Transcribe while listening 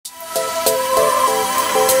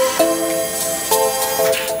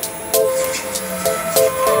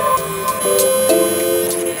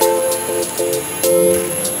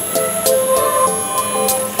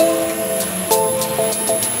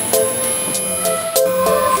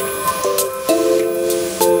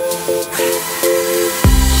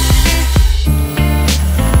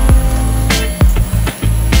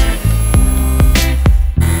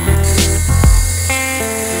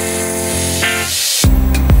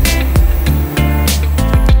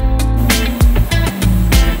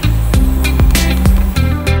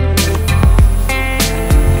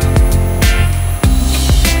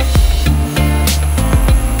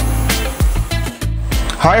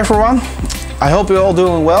everyone, I hope you're all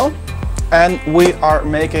doing well, and we are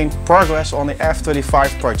making progress on the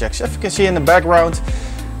F35 projects. As you can see in the background,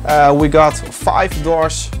 we got 5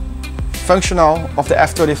 doors functional of the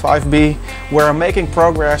F35B. We're making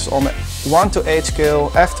progress on the 1 to 8 scale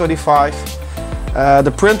F35.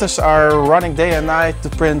 The printers are running day and night to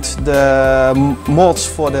print the molds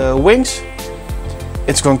for the wings.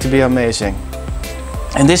 It's going to be amazing.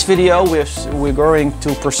 In this video we're going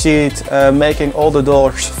to proceed making all the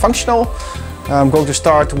doors functional. I'm going to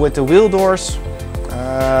start with the wheel doors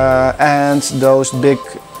and those big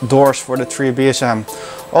doors for the 3BSM.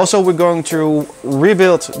 Also we're going to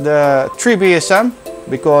rebuild the 3BSM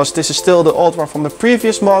because this is still the old one from the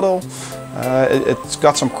previous model. It's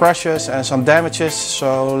got some crashes and some damages,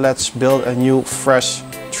 so let's build a new fresh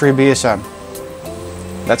 3BSM.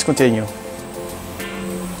 Let's continue.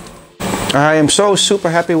 I am so super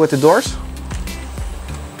happy with the doors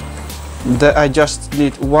that I just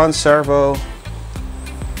need one servo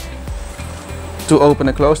to open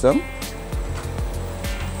and close them.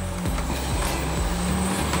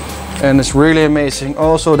 And it's really amazing.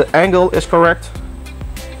 Also the angle is correct.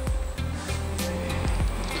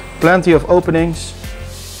 Plenty of openings.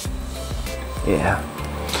 Yeah.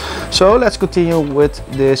 So let's continue with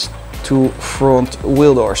these 2 front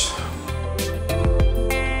wheel doors.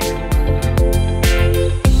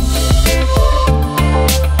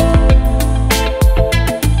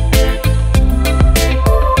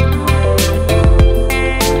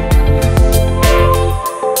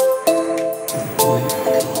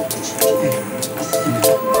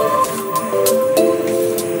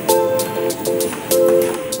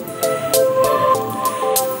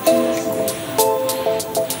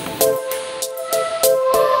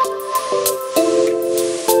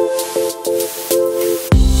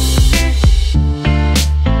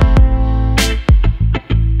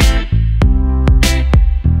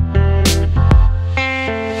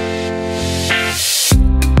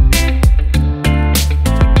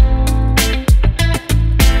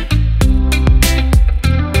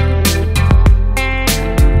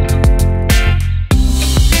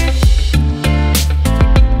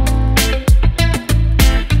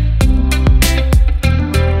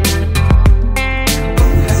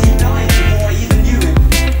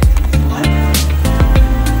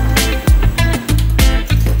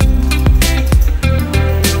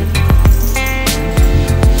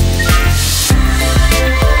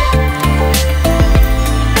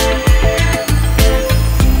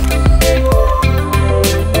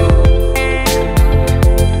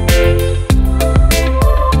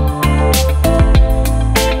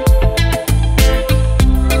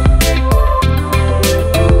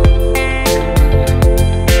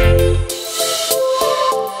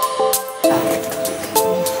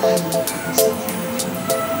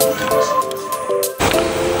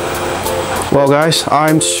 Well guys,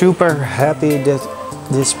 I'm super happy that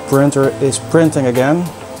this printer is printing again.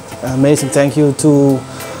 Amazing thank you to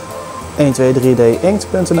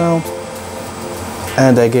 123dinkt.nl,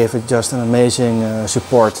 and they gave it just an amazing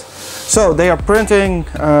support. So they are printing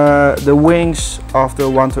the wings of the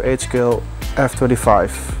 1 to 8 scale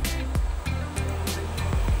F35.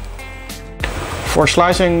 For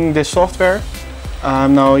slicing this software,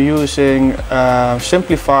 I'm now using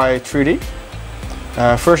Simplify 3D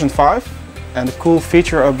version 5. And the cool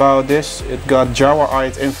feature about this, it got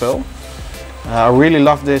Java-eyed infill. I really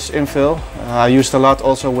love this infill. I used a lot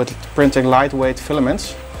also with printing lightweight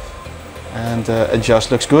filaments. And it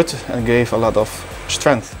just looks good and gave a lot of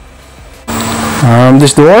strength.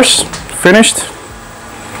 These doors, finished.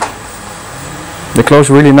 They close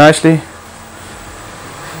really nicely.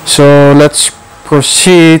 So let's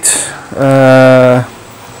proceed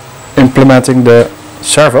implementing the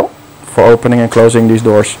servo for opening and closing these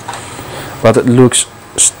doors. But it looks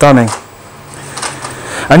stunning.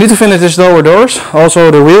 I need to finish these lower doors, also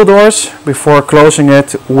the wheel doors, before closing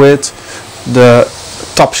it with the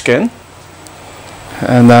top skin.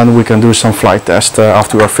 And then we can do some flight test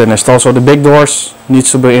after we are finished. Also the big doors needs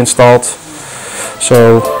to be installed.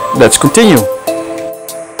 So let's continue.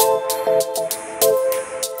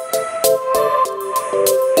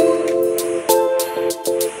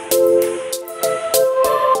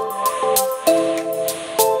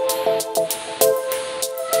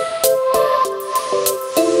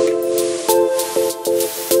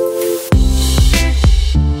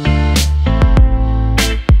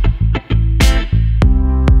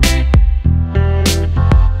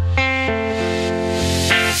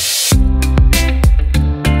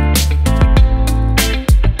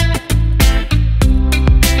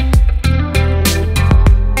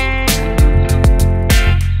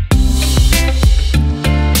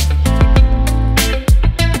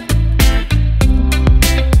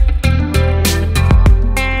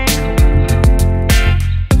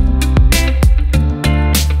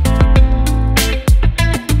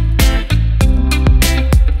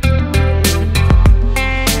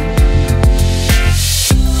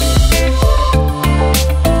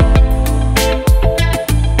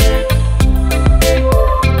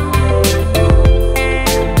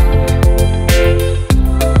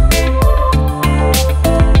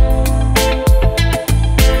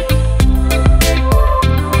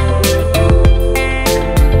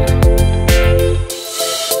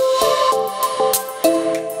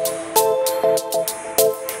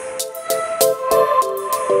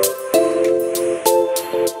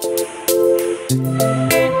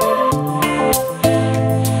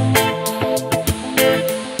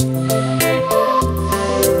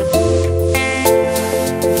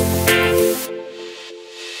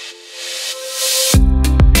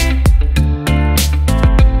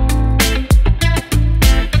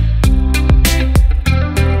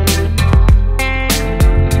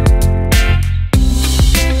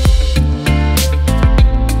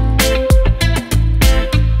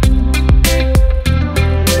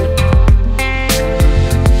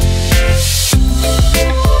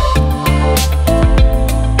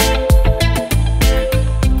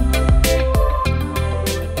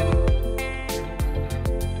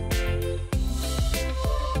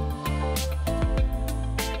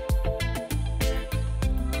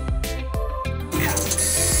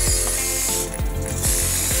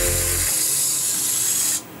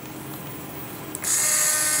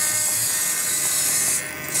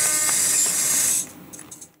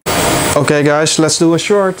 Okay guys, let's do a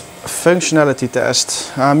short functionality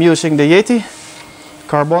test. I'm using the Yeti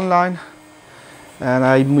carbon line and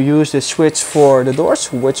I use this switch for the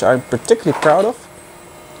doors, which I'm particularly proud of.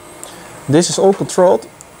 This is all controlled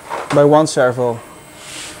by one servo.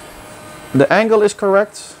 The angle is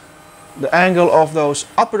correct. The angle of those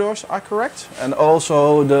upper doors are correct, and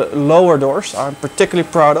also the lower doors I'm particularly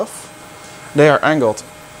proud of. They are angled.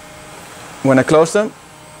 When I close them,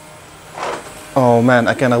 oh man,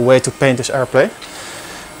 I cannot wait to paint this airplane.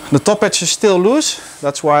 The top edge is still loose,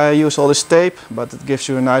 that's why I use all this tape, but it gives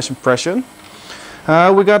you a nice impression.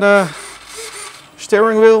 We got a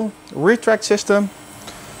steering wheel retract system.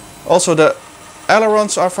 Also the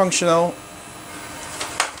ailerons are functional.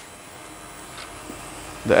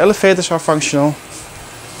 The elevators are functional.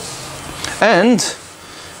 And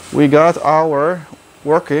we got our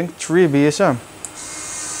working 3 BSM.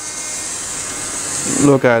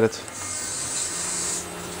 Look at it.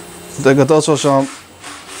 They got also some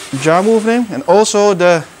jar moving, and also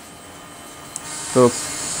the look,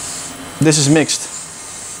 this is mixed.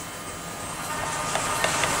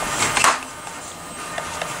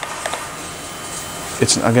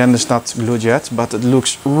 It's not glued yet, but it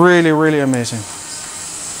looks really amazing.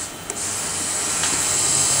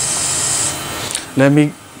 Let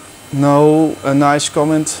me know a nice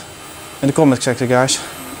comment in the comment section, guys,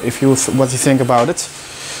 if you what you think about it.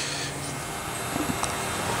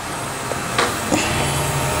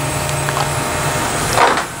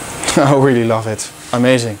 I really love it.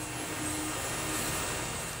 Amazing.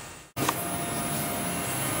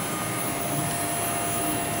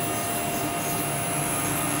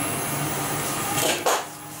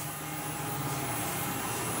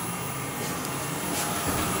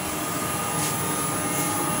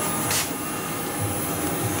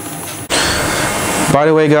 By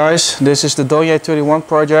the way guys, this is the Donye 31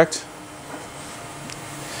 project.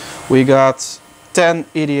 We got 10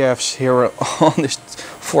 EDFs here on these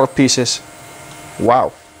 4 pieces.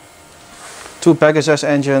 Wow. 2 Pegasus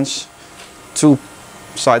engines, 2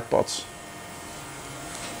 side pods.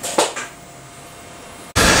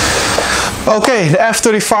 Okay, the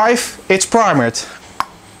F35, it's primered.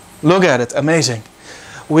 Look at it, amazing.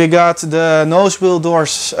 We got the nose wheel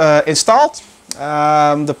doors installed.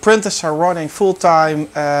 The printers are running full time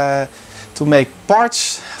to make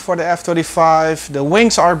parts for the F35. The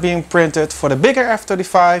wings are being printed for the bigger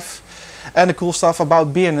F35. And the cool stuff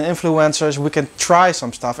about being an influencer is we can try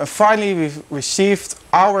some stuff. And finally we've received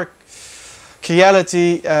our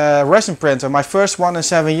Creality resin printer, my first one in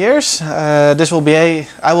 7 years.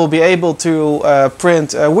 I will be able to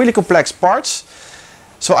print really complex parts.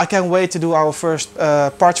 So I can't wait to do our first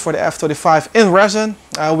parts for the F35 in resin.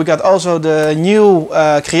 We got also the new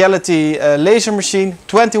Creality laser machine,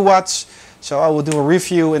 20 watts. So I will do a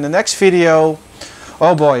review in the next video.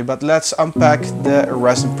 Oh boy, but let's unpack the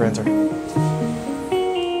resin printer. Baby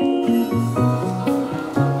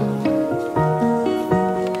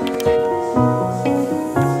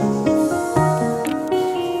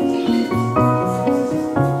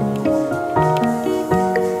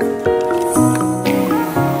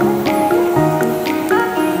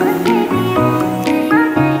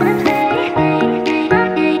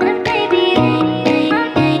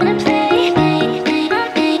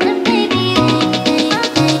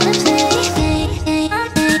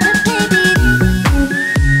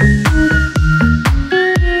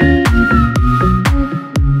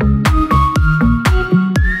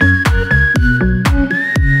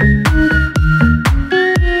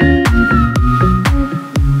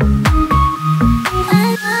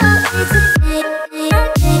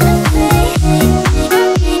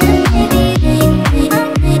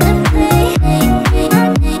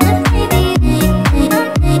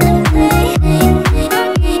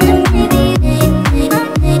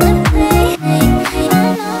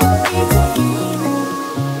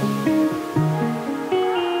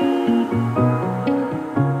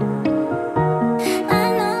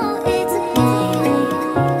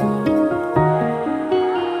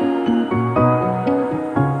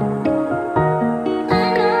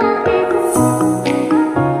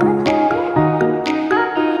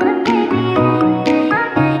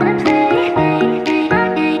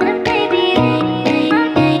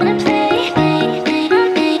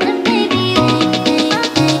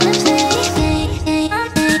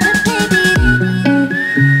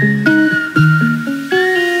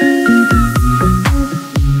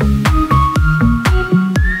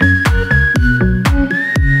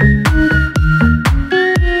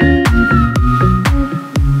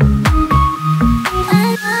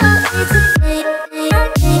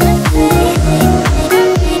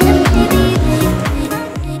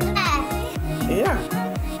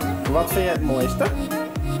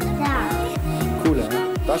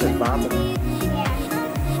is echt water.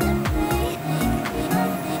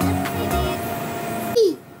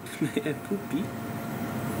 Poepie.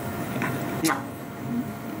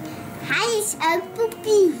 Hij is een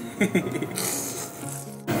poepie.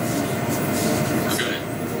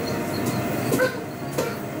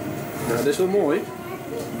 Ja, dit is wel mooi.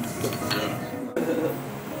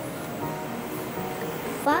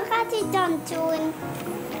 Wat gaat hij dan doen?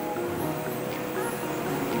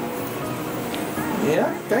 Ja,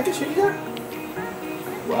 kijk eens hier.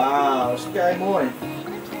 Wauw, dat is kei mooi.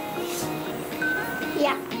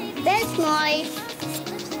 Ja, best mooi.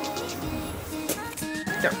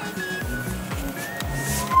 Ja.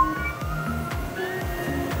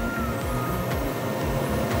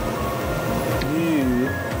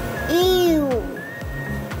 Eeuw.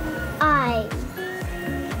 Ai.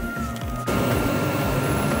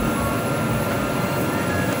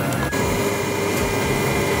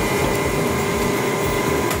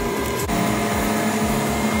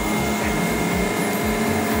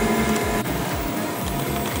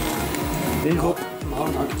 Hierop.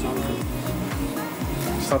 Nou, dan ik het zo doen.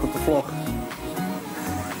 Staat op de vlog.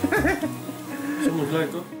 Soms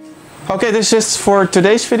leuk toch? Okay, this is for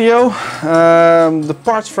today's video. The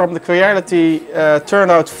parts from the Creality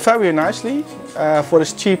turned out very nicely for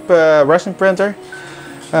this cheap resin printer.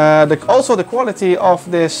 Also the quality of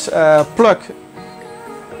this plug,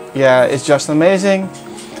 yeah, it's just amazing.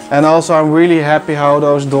 And also I'm really happy how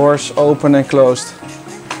those doors open and closed.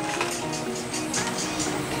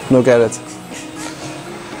 Look at it.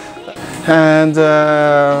 And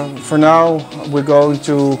for now we're going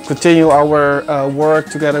to continue our work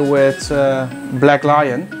together with Black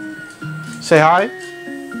Lion. Say hi.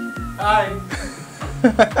 Hi.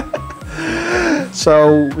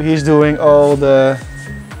 So he's doing all the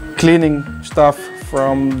cleaning stuff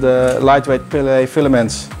from the lightweight PLA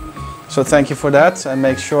filaments. So thank you for that, and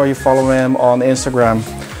make sure you follow him on Instagram.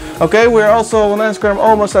 Okay, we're also on Instagram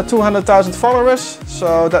almost at 200,000 followers,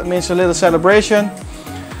 so that means a little celebration.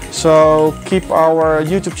 So keep our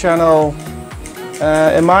YouTube channel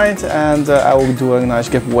in mind, and I will be doing a nice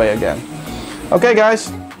giveaway again. Okay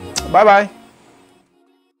guys, bye bye.